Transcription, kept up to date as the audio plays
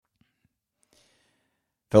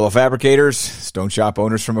Fellow fabricators, stone shop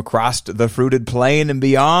owners from across the fruited plain and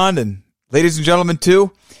beyond, and ladies and gentlemen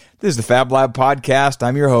too, this is the Fab Lab Podcast.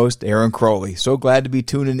 I'm your host, Aaron Crowley. So glad to be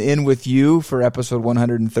tuning in with you for episode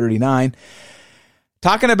 139,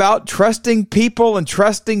 talking about trusting people and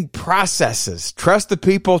trusting processes. Trust the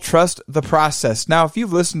people, trust the process. Now, if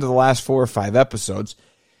you've listened to the last 4 or 5 episodes,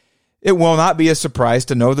 it will not be a surprise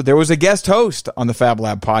to know that there was a guest host on the Fab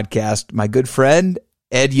Lab Podcast. My good friend,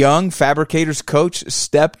 Ed Young, Fabricators Coach,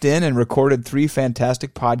 stepped in and recorded 3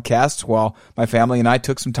 fantastic podcasts while my family and I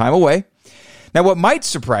took some time away. Now, what might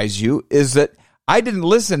surprise you is that I didn't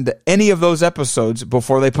listen to any of those episodes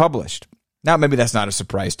before they published. Now, maybe that's not a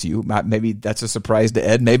surprise to you. Maybe that's a surprise to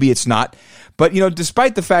Ed. Maybe it's not. But,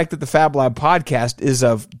 despite the fact that the Fab Lab Podcast is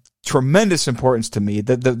of tremendous importance to me,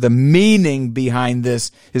 the meaning behind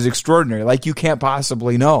this is extraordinary, like you can't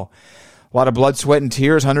possibly know. A lot of blood, sweat, and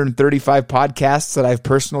tears, 135 podcasts that I've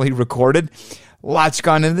personally recorded. Lots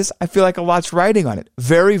gone into this. I feel like a lot's riding on it.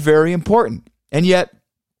 Very, very important. And yet,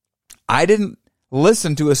 I didn't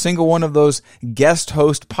listen to a single one of those guest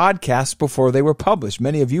host podcasts before they were published.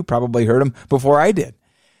 Many of you probably heard them before I did.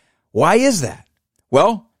 Why is that?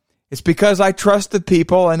 Well, it's because I trust the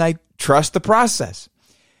people and I trust the process.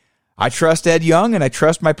 I trust Ed Young, and I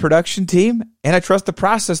trust my production team, and I trust the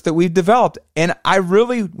process that we've developed. And I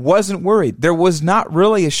really wasn't worried. There was not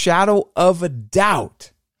really a shadow of a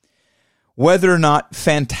doubt whether or not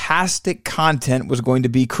fantastic content was going to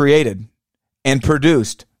be created and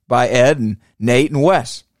produced by Ed and Nate and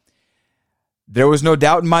Wes. There was no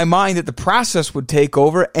doubt in my mind that the process would take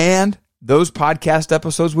over and those podcast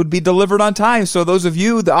episodes would be delivered on time. So those of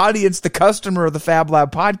you, the audience, the customer of the Fab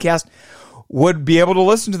Lab Podcast, would be able to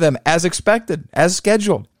listen to them as expected, as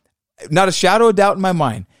scheduled. Not a shadow of doubt in my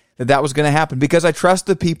mind that was going to happen because I trust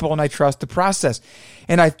the people and I trust the process.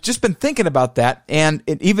 And I've just been thinking about that. And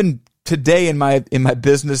even today in my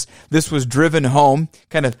business, this was driven home.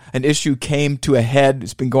 Kind of an issue came to a head.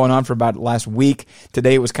 It's been going on for about last week.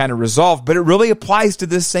 Today it was kind of resolved, but it really applies to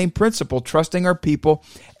this same principle, trusting our people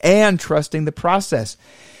and trusting the process.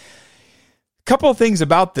 A couple of things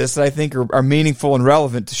about this that I think are meaningful and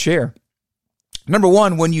relevant to share. Number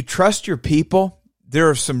one, when you trust your people, there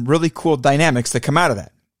are some really cool dynamics that come out of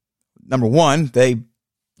that. Number one, they,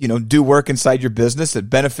 do work inside your business. It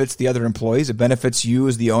benefits the other employees. It benefits you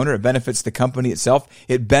as the owner. It benefits the company itself.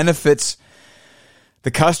 It benefits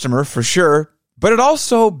the customer for sure, but it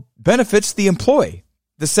also benefits the employee.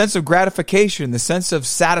 The sense of gratification, the sense of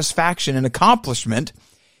satisfaction and accomplishment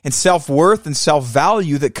and self-worth and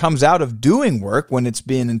self-value that comes out of doing work when it's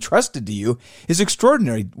being entrusted to you is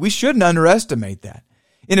extraordinary. We shouldn't underestimate that.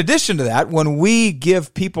 In addition to that, when we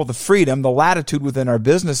give people the freedom, the latitude within our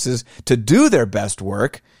businesses to do their best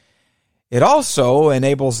work, it also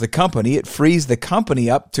enables the company. It frees the company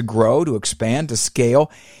up to grow, to expand, to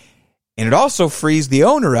scale. And it also frees the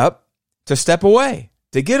owner up to step away,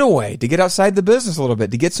 to get outside the business a little bit,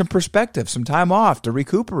 to get some perspective, some time off, to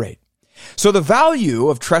recuperate. So the value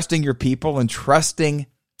of trusting your people and trusting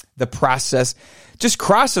the process just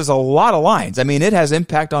crosses a lot of lines. I mean, it has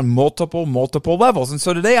impact on multiple levels. And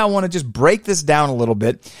so today I want to just break this down a little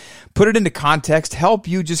bit, put it into context, help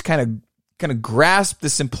you just kind of grasp the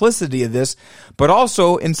simplicity of this, but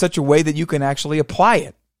also in such a way that you can actually apply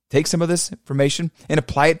it. Take some of this information and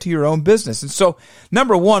apply it to your own business. And so,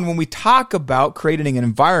 number one, when we talk about creating an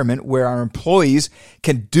environment where our employees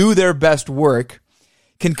can do their best work,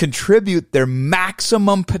 can contribute their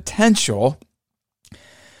maximum potential,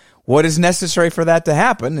 what is necessary for that to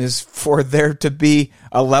happen is for there to be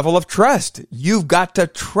a level of trust. You've got to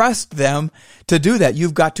trust them to do that.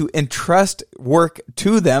 You've got to entrust work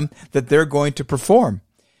to them that they're going to perform.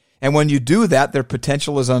 And when you do that, their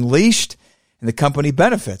potential is unleashed and the company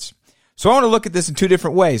benefits. So I want to look at this in 2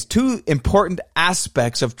 different ways, 2 important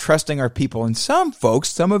aspects of trusting our people. And some folks,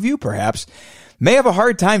 some of you perhaps, may have a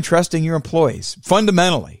hard time trusting your employees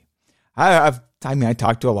fundamentally. I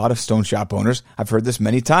talk to a lot of stone shop owners. I've heard this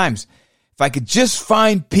many times. If I could just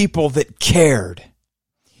find people that cared,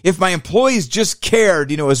 if my employees just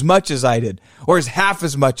cared, as much as I did, or as half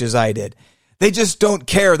as much as I did, they just don't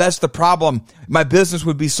care. That's the problem. My business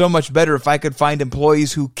would be so much better if I could find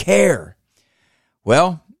employees who care.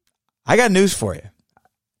 Well, I got news for you.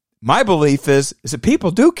 My belief is that people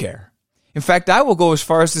do care. In fact, I will go as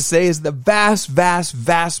far as to say is the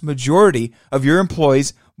vast majority of your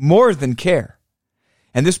employees more than care.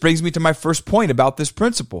 And this brings me to my first point about this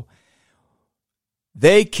principle.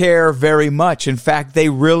 They care very much. In fact, they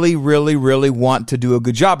really want to do a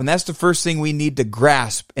good job. And that's the first thing we need to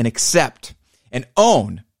grasp and accept and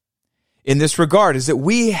own in this regard, is that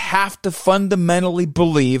we have to fundamentally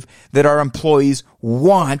believe that our employees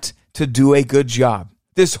want to do a good job.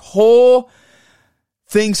 This whole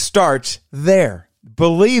thing starts there.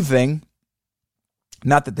 Believing,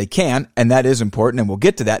 not that they can, and that is important, and we'll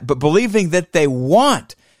get to that, but believing that they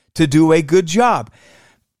want to do a good job.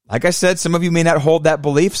 Like I said, some of you may not hold that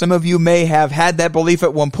belief. Some of you may have had that belief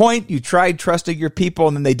at one point. You tried trusting your people,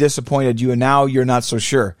 and then they disappointed you, and now you're not so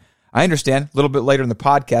sure. I understand. A little bit later in the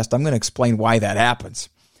podcast, I'm going to explain why that happens.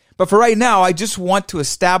 But for right now, I just want to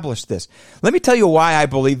establish this. Let me tell you why I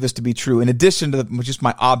believe this to be true. In addition to just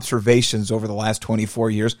my observations over the last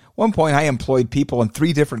 24 years, at one point I employed people in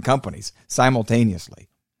 3 different companies simultaneously.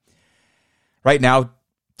 Right now,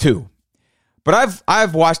 2. But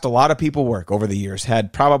I've watched a lot of people work over the years,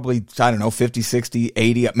 had probably, 50, 60,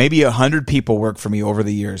 80, maybe 100 people work for me over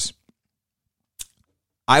the years.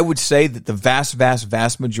 I would say that the vast, vast,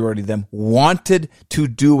 vast majority of them wanted to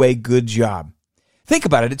do a good job. Think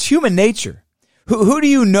about it. It's human nature. Who do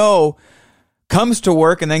you know comes to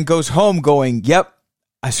work and then goes home going, yep,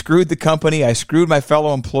 I screwed the company. I screwed my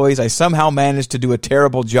fellow employees. I somehow managed to do a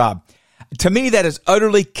terrible job. To me, that is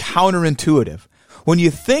utterly counterintuitive. When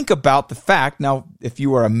you think about the fact, now, if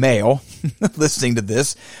you are a male listening to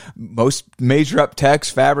this, most major up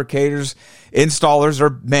techs, fabricators, installers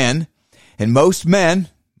are men, and most men,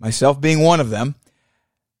 myself being one of them,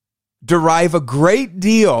 derive a great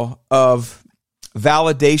deal of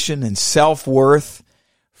validation and self-worth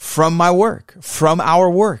from my work, from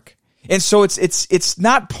our work. And so it's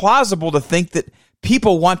not plausible to think that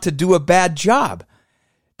people want to do a bad job,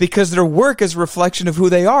 because their work is a reflection of who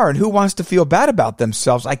they are, and who wants to feel bad about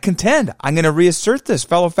themselves. I contend, I'm going to reassert this,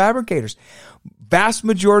 fellow fabricators. Vast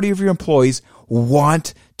majority of your employees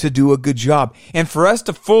want to do a good job. And for us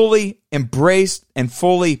to fully embrace and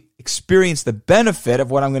fully experience the benefit of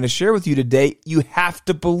what I'm going to share with you today, you have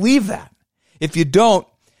to believe that. If you don't,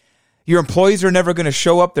 your employees are never going to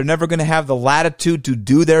show up. They're never going to have the latitude to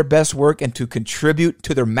do their best work and to contribute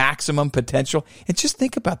to their maximum potential. And just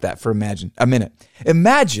think about that for a minute.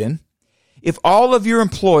 Imagine if all of your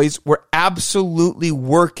employees were absolutely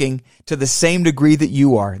working to the same degree that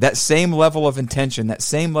you are, that same level of intention, that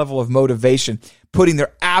same level of motivation, putting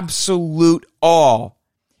their absolute all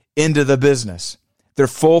into the business, their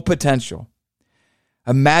full potential.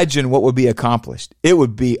 Imagine what would be accomplished. It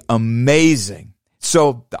would be amazing.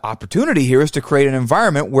 So the opportunity here is to create an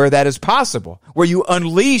environment where that is possible, where you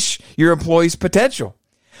unleash your employees' potential.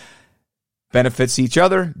 Benefits each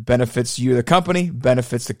other, benefits you, the company,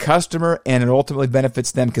 benefits the customer, and it ultimately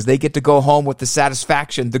benefits them because they get to go home with the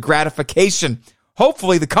satisfaction, the gratification,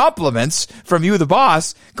 hopefully the compliments from you, the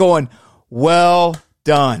boss, going, well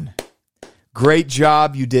done. Great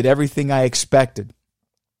job. You did everything I expected.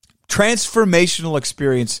 Transformational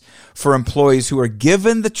experience for employees who are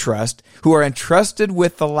given the trust, who are entrusted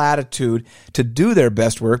with the latitude to do their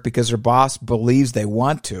best work because their boss believes they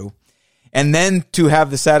want to, and then to have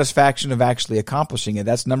the satisfaction of actually accomplishing it.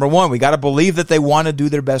 That's number one. We got to believe that they want to do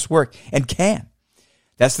their best work and can.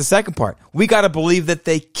 That's the second part. We got to believe that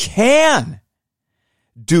they can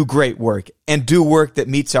do great work and do work that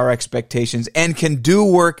meets our expectations and can do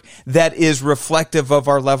work that is reflective of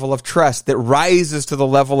our level of trust, that rises to the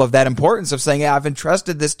level of that importance of saying, hey, I've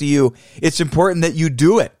entrusted this to you. It's important that you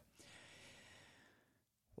do it.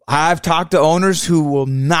 I've talked to owners who will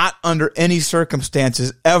not under any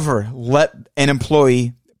circumstances ever let an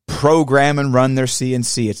employee program and run their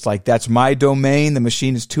CNC. It's like, that's my domain. The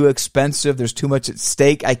machine is too expensive. There's too much at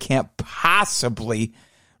stake. I can't possibly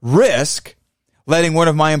risk letting one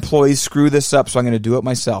of my employees screw this up, so I'm going to do it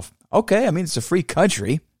myself. Okay, I mean, it's a free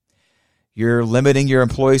country. You're limiting your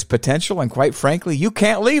employees' potential, and quite frankly, you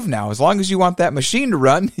can't leave now. As long as you want that machine to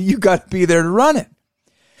run, you got to be there to run it.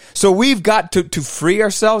 So we've got to free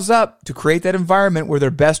ourselves up to create that environment where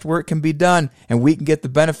their best work can be done, and we can get the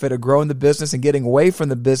benefit of growing the business and getting away from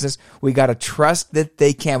the business. We got to trust that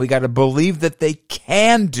they can. We got to believe that they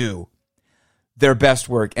can do their best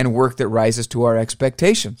work and work that rises to our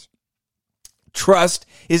expectations. Trust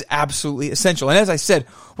is absolutely essential. And as I said,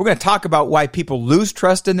 we're going to talk about why people lose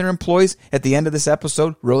trust in their employees at the end of this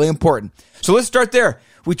episode. Really important. So let's start there.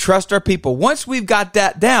 We trust our people. Once we've got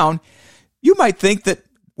that down, you might think that,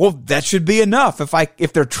 well, that should be enough.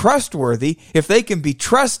 If they're trustworthy, if they can be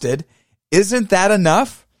trusted, isn't that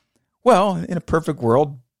enough? Well, in a perfect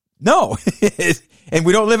world, no. And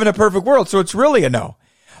we don't live in a perfect world, so it's really a no.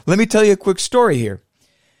 Let me tell you a quick story here.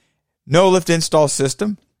 No Lift Install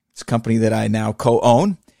System. It's a company that I now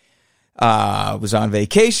co-own. Was on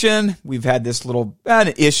vacation. We've had this little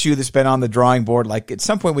an issue that's been on the drawing board. Like at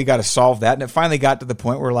some point we got to solve that. And it finally got to the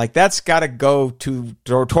point where like, that's got to go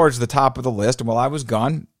towards the top of the list. And while I was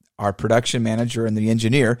gone, our production manager and the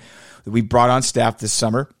engineer that we brought on staff this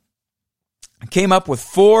summer came up with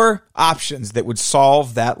 4 options that would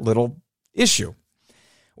solve that little issue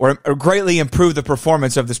or greatly improve the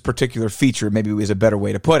performance of this particular feature, maybe is a better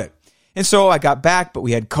way to put it. And so I got back, but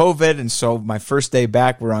we had COVID, and so my first day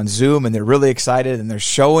back, we're on Zoom, and they're really excited, and they're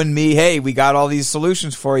showing me, hey, we got all these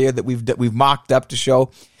solutions for you that we've mocked up to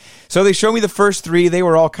show. So they showed me the first 3. They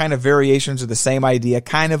were all kind of variations of the same idea,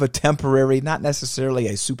 kind of a temporary, not necessarily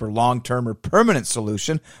a super long-term or permanent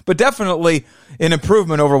solution, but definitely an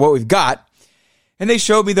improvement over what we've got. And they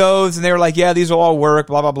showed me those, and they were like, yeah, these will all work,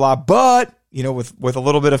 blah, blah, blah. But, with a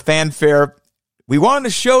little bit of fanfare, we wanted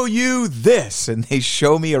to show you this. And they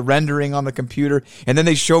show me a rendering on the computer, and then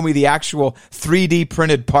they show me the actual 3D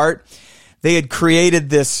printed part. They had created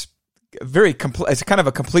this it's kind of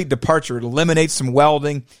a complete departure. It eliminates some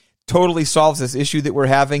welding, totally solves this issue that we're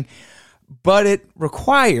having, but it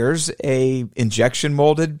requires a injection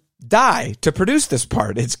molded die to produce this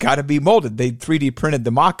part. It's got to be molded. They 3D printed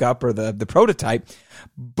the mock-up or the prototype.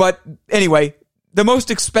 But anyway, the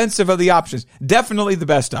most expensive of the options, definitely the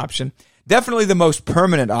best option, definitely the most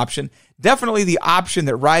permanent option, definitely the option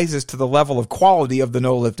that rises to the level of quality of the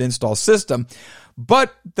no-lift install system,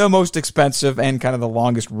 but the most expensive and kind of the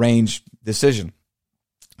longest range decision.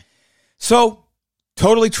 So,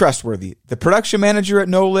 totally trustworthy. The production manager at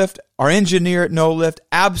No Lift, our engineer at No Lift,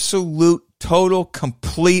 absolute, total,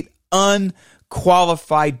 complete,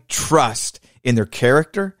 unqualified trust in their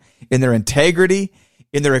character, in their integrity,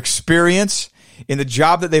 in their experience, in the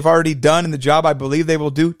job that they've already done, and the job I believe they will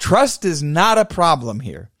do. Trust is not a problem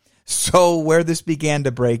here. So where this began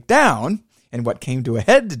to break down, and what came to a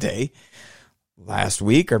head today, last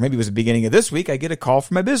week, or maybe it was the beginning of this week, I get a call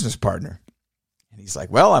from my business partner. And he's like,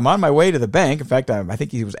 well, I'm on my way to the bank. In fact, I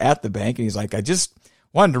think he was at the bank, and he's like, I just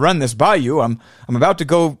wanted to run this by you. I'm about to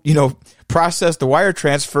go, process the wire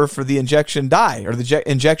transfer for the injection die or the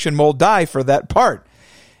injection mold die for that part.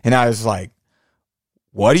 And I was like,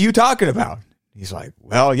 what are you talking about? He's like,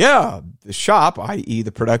 well, yeah, the shop, i.e.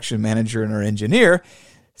 the production manager and our engineer,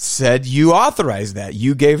 said you authorized that.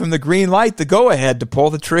 You gave him the green light, the go-ahead to pull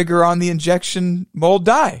the trigger on the injection mold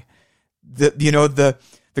die. The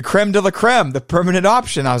creme de la creme, the permanent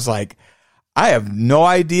option. I was like, I have no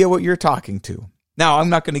idea what you're talking to. Now, I'm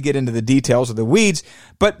not going to get into the details of the weeds,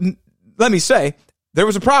 but let me say, there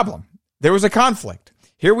was a problem. There was a conflict.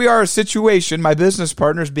 Here we are, a situation, my business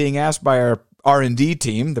partner is being asked by our R&D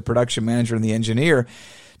team, the production manager and the engineer,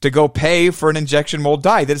 to go pay for an injection mold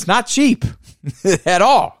die that is not cheap at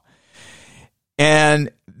all.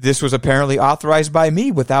 And this was apparently authorized by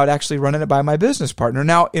me without actually running it by my business partner.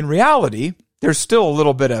 Now, in reality, there's still a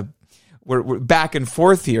little bit of we're back and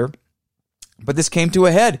forth here, but this came to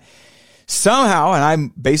a head somehow, and I'm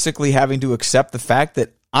basically having to accept the fact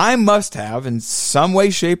that I must have, in some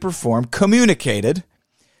way, shape, or form, communicated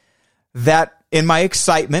that in my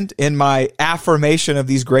excitement, in my affirmation of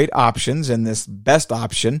these great options and this best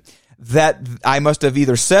option, that I must have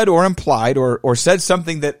either said or implied or said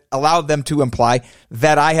something that allowed them to imply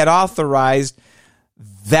that I had authorized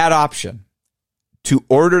that option to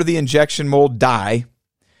order the injection mold die.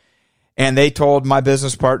 And they told my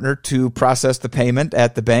business partner to process the payment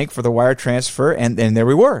at the bank for the wire transfer, and there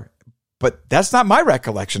we were. But that's not my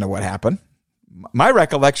recollection of what happened. My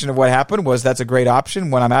recollection of what happened was that's a great option.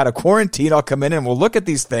 When I'm out of quarantine, I'll come in and we'll look at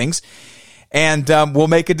these things, and we'll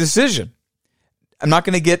make a decision. I'm not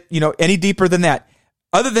going to get any deeper than that,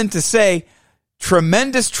 other than to say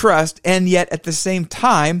tremendous trust, and yet at the same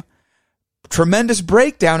time, tremendous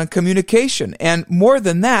breakdown in communication. And more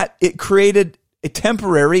than that, it created a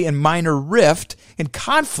temporary and minor rift and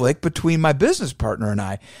conflict between my business partner and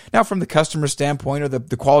I. Now, from the customer standpoint or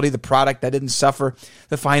the quality of the product, that didn't suffer.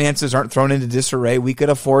 The finances aren't thrown into disarray. We could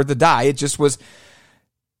afford the die. It just was,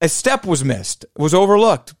 a step was missed, was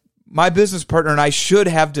overlooked. My business partner and I should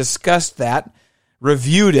have discussed that,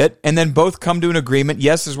 reviewed it, and then both come to an agreement.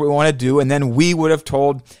 Yes, this is what we want to do. And then we would have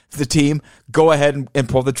told the team, go ahead and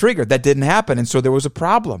pull the trigger. That didn't happen. And so there was a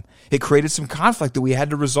problem. It created some conflict that we had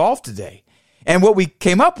to resolve today. And what we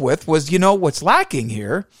came up with was, what's lacking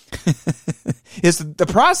here is the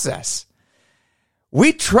process.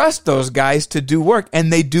 We trust those guys to do work,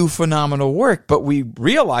 and they do phenomenal work. But we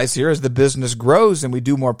realize here, as the business grows and we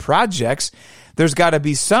do more projects, there's got to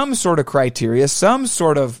be some sort of criteria, some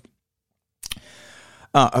sort of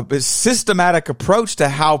a systematic approach to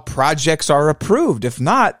how projects are approved. If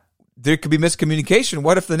not, there could be miscommunication.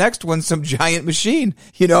 What if the next one's some giant machine,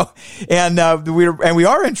 and we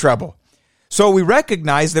are in trouble. So we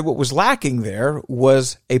recognize that what was lacking there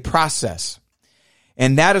was a process.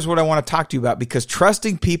 And that is what I want to talk to you about, because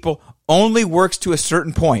trusting people only works to a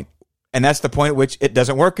certain point. And that's the point at which it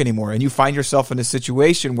doesn't work anymore. And you find yourself in a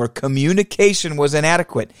situation where communication was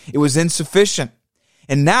inadequate. It was insufficient.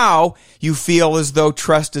 And now you feel as though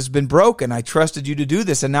trust has been broken. I trusted you to do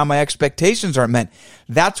this, and now my expectations aren't met.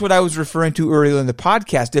 That's what I was referring to earlier in the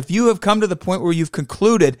podcast. If you have come to the point where you've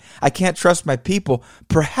concluded, I can't trust my people,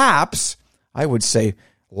 perhaps, I would say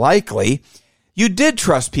likely, you did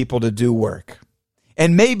trust people to do work.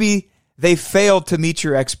 And maybe they failed to meet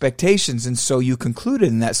your expectations, and so you concluded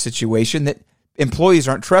in that situation that employees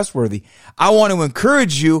aren't trustworthy. I want to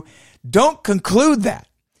encourage you, don't conclude that.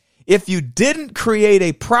 If you didn't create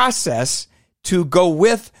a process to go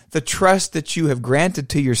with the trust that you have granted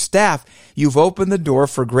to your staff, you've opened the door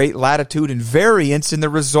for great latitude and variance in the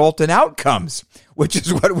result and outcomes, which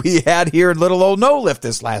is what we had here in Little Old No Lift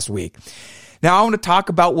this last week. Now, I want to talk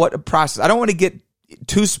about what a process. I don't want to get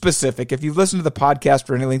too specific. If you've listened to the podcast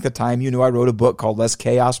for any length of time, you know I wrote a book called Less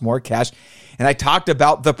Chaos, More Cash, and I talked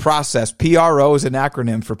about the process. PRO is an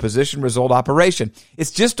acronym for Position, Result, Operation.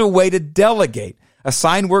 It's just a way to delegate.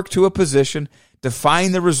 Assign work to a position,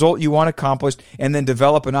 define the result you want accomplished, and then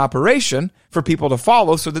develop an operation for people to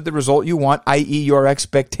follow so that the result you want, i.e. your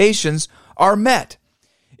expectations, are met.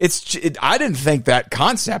 I didn't think that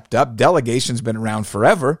concept up. Delegation's been around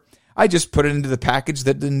forever. I just put it into the package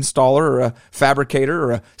that an installer or a fabricator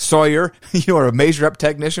or a sawyer, or a measure-up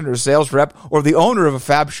technician or a sales rep or the owner of a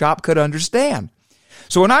fab shop could understand.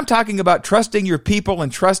 So when I'm talking about trusting your people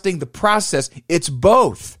and trusting the process, it's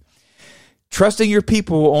both. Trusting your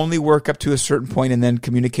people will only work up to a certain point, and then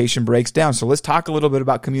communication breaks down. So let's talk a little bit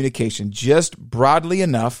about communication, just broadly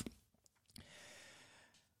enough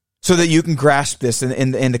so that you can grasp this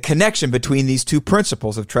and the connection between these two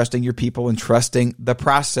principles of trusting your people and trusting the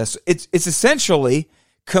process. It's essentially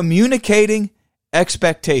communicating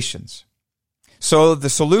expectations. So the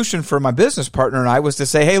solution for my business partner and I was to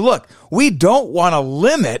say, hey, look, we don't want to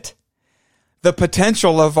limit the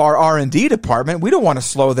potential of our R&D department. We don't want to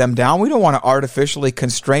slow them down. We don't want to artificially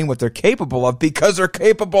constrain what they're capable of because they're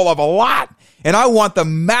capable of a lot. And I want the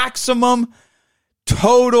maximum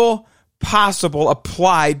total possible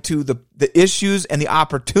applied to the issues and the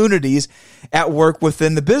opportunities at work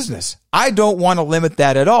within the business. I don't want to limit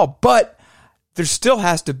that at all, but there still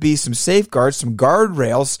has to be some safeguards, some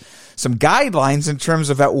guardrails, some guidelines in terms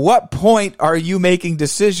of at what point are you making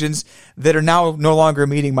decisions that are now no longer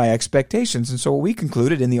meeting my expectations. And so what we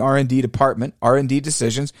concluded in the R&D department, R&D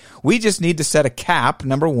decisions, we just need to set a cap,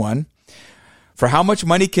 number one, for how much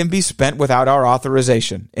money can be spent without our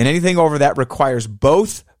authorization. And anything over that requires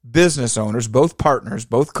both business owners, both partners,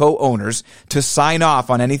 both co-owners to sign off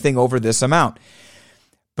on anything over this amount.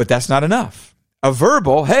 But that's not enough. A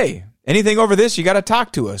verbal, hey, anything over this, you got to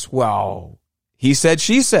talk to us. Well, he said,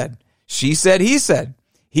 she said. She said, he said.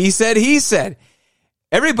 He said, he said.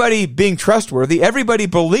 Everybody being trustworthy, everybody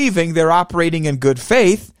believing they're operating in good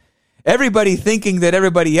faith, everybody thinking that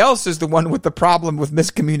everybody else is the one with the problem with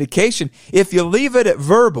miscommunication. If you leave it at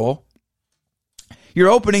verbal, you're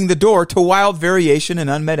opening the door to wild variation and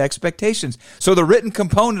unmet expectations. So the written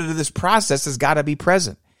component of this process has got to be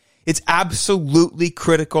present. It's absolutely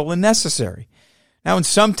critical and necessary. Now, in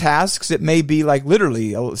some tasks, it may be like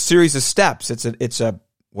literally a series of steps. It's a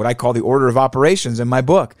what I call the order of operations in my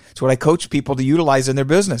book. It's what I coach people to utilize in their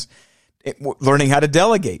business. Learning how to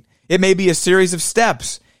delegate. It may be a series of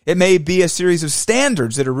steps. It may be a series of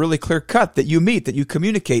standards that are really clear cut that you meet, that you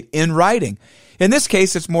communicate in writing. In this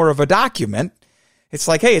case, it's more of a document. It's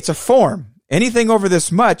like, hey, it's a form. Anything over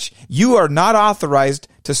this much, you are not authorized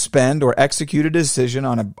to spend or execute a decision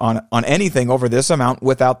on anything over this amount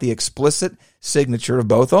without the explicit signature of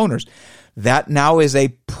both owners. That now is a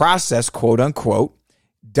process, quote unquote,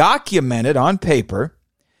 documented on paper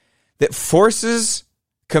that forces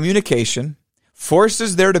communication,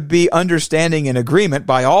 forces there to be understanding and agreement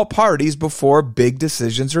by all parties before big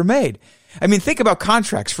decisions are made. I mean, think about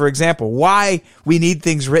contracts, for example, why we need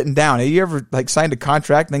things written down. Have you ever signed a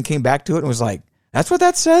contract and then came back to it and was like, that's what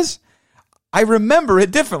that says? I remember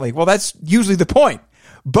it differently. Well, that's usually the point.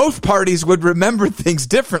 Both parties would remember things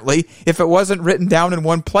differently if it wasn't written down in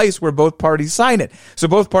one place where both parties sign it. So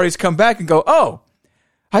both parties come back and go, oh,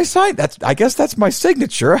 I signed that. I guess that's my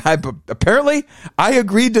signature. Apparently, I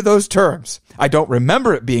agreed to those terms. I don't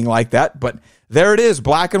remember it being like that, but there it is,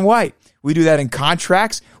 black and white. We do that in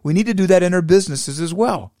contracts. We need to do that in our businesses as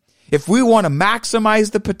well. If we want to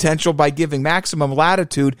maximize the potential by giving maximum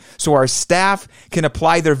latitude so our staff can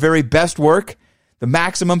apply their very best work, the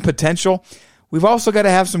maximum potential, we've also got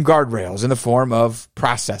to have some guardrails in the form of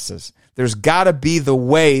processes. There's got to be the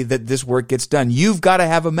way that this work gets done. You've got to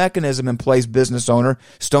have a mechanism in place, business owner,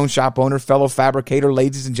 stone shop owner, fellow fabricator,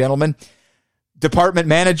 ladies and gentlemen. department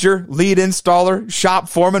manager, lead installer, shop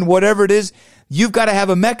foreman, whatever it is, you've got to have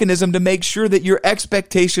a mechanism to make sure that your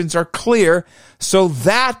expectations are clear so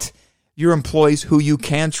that your employees who you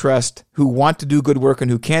can trust, who want to do good work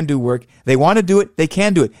and who can do work, they want to do it, they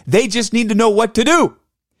can do it. They just need to know what to do.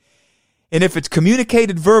 And if it's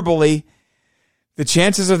communicated verbally, the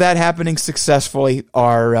chances of that happening successfully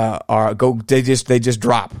they just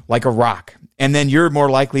drop like a rock. And then you're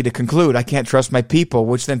more likely to conclude, I can't trust my people,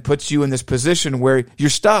 which then puts you in this position where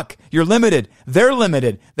you're stuck. You're limited. They're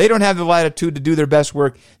limited. They don't have the latitude to do their best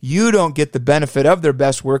work. You don't get the benefit of their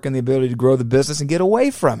best work and the ability to grow the business and get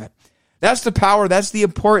away from it. That's the power. That's the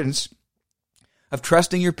importance of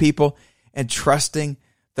trusting your people and trusting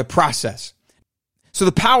the process. So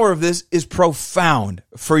the power of this is profound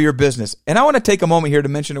for your business. And I want to take a moment here to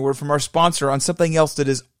mention a word from our sponsor on something else that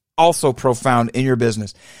is also profound in your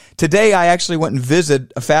business. Today, I actually went and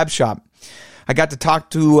visited a fab shop. I got to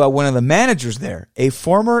talk to one of the managers there, a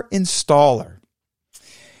former installer.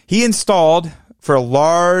 He installed for a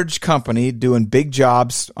large company doing big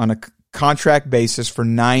jobs on a contract basis for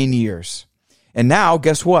 9 years. And now,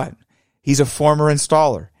 guess what? He's a former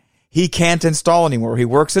installer. He can't install anymore. He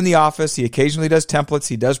works in the office. He occasionally does templates.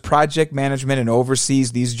 He does project management and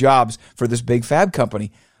oversees these jobs for this big fab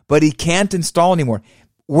company. But he can't install anymore.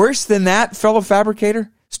 Worse than that, fellow fabricator,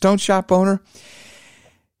 stone shop owner,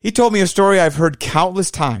 he told me a story I've heard countless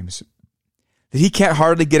times, that he can't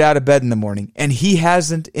hardly get out of bed in the morning, and he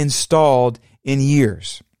hasn't installed in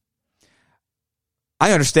years.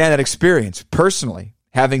 I understand that experience personally,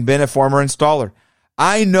 having been a former installer.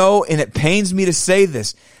 I know, and it pains me to say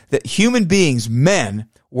this, that human beings, men,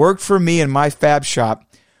 worked for me in my fab shop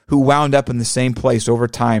who wound up in the same place over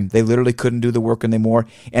time. They literally couldn't do the work anymore,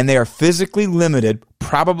 and they are physically limited,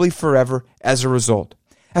 probably forever, as a result.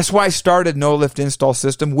 That's why I started No Lift Install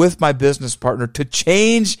System with my business partner to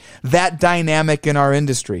change that dynamic in our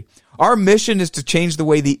industry. Our mission is to change the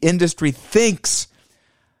way the industry thinks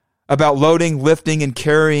about loading, lifting, and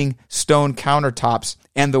carrying stone countertops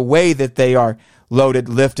and the way that they are loaded,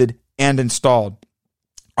 lifted, and installed.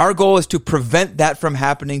 Our goal is to prevent that from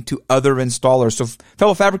happening to other installers. So,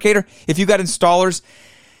 fellow fabricator, if you've got installers,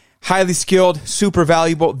 highly skilled, super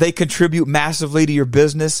valuable, they contribute massively to your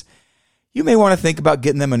business, you may want to think about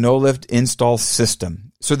getting them a no-lift install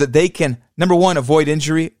system so that they can, number one, avoid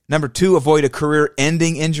injury, number two, avoid a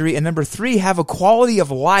career-ending injury, and number three, have a quality of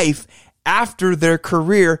life after their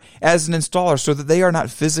career as an installer so that they are not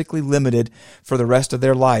physically limited for the rest of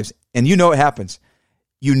their lives. And you know it happens.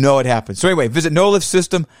 You know it happens. So anyway, visit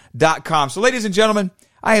noliftsystem.com. So ladies and gentlemen,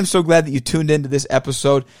 I am so glad that you tuned into this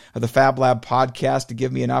episode of the Fab Lab podcast to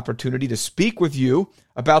give me an opportunity to speak with you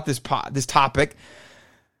about this topic,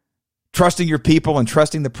 trusting your people and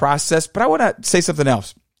trusting the process. But I want to say something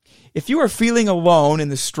else. If you are feeling alone in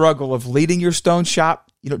the struggle of leading your stone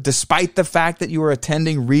shop, despite the fact that you are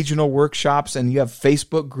attending regional workshops and you have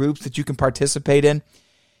Facebook groups that you can participate in,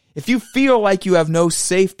 if you feel like you have no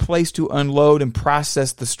safe place to unload and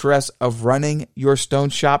process the stress of running your stone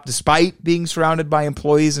shop, despite being surrounded by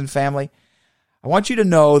employees and family, I want you to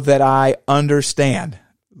know that I understand,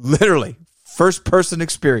 literally, first-person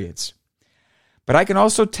experience. But I can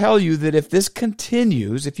also tell you that if this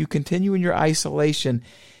continues, if you continue in your isolation,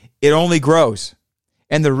 it only grows.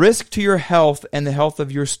 And the risk to your health and the health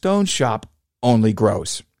of your stone shop only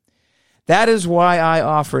grows. That is why I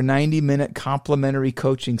offer 90-minute complimentary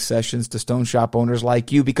coaching sessions to stone shop owners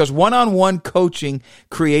like you, because one-on-one coaching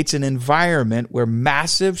creates an environment where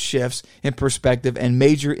massive shifts in perspective and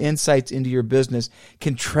major insights into your business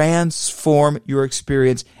can transform your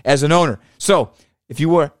experience as an owner. So, if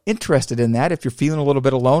you are interested in that, if you're feeling a little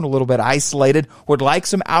bit alone, a little bit isolated, would like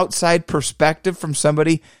some outside perspective from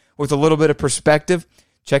somebody with a little bit of perspective,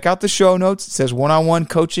 check out the show notes. It says one-on-one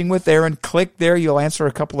coaching with Aaron. Click there. You'll answer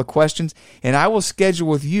a couple of questions, and I will schedule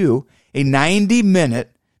with you a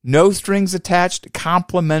 90-minute, no-strings-attached,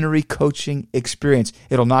 complimentary coaching experience.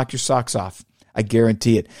 It'll knock your socks off. I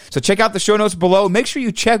guarantee it. So check out the show notes below. Make sure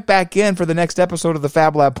you check back in for the next episode of the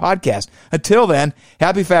Fab Lab podcast. Until then,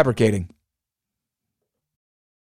 happy fabricating.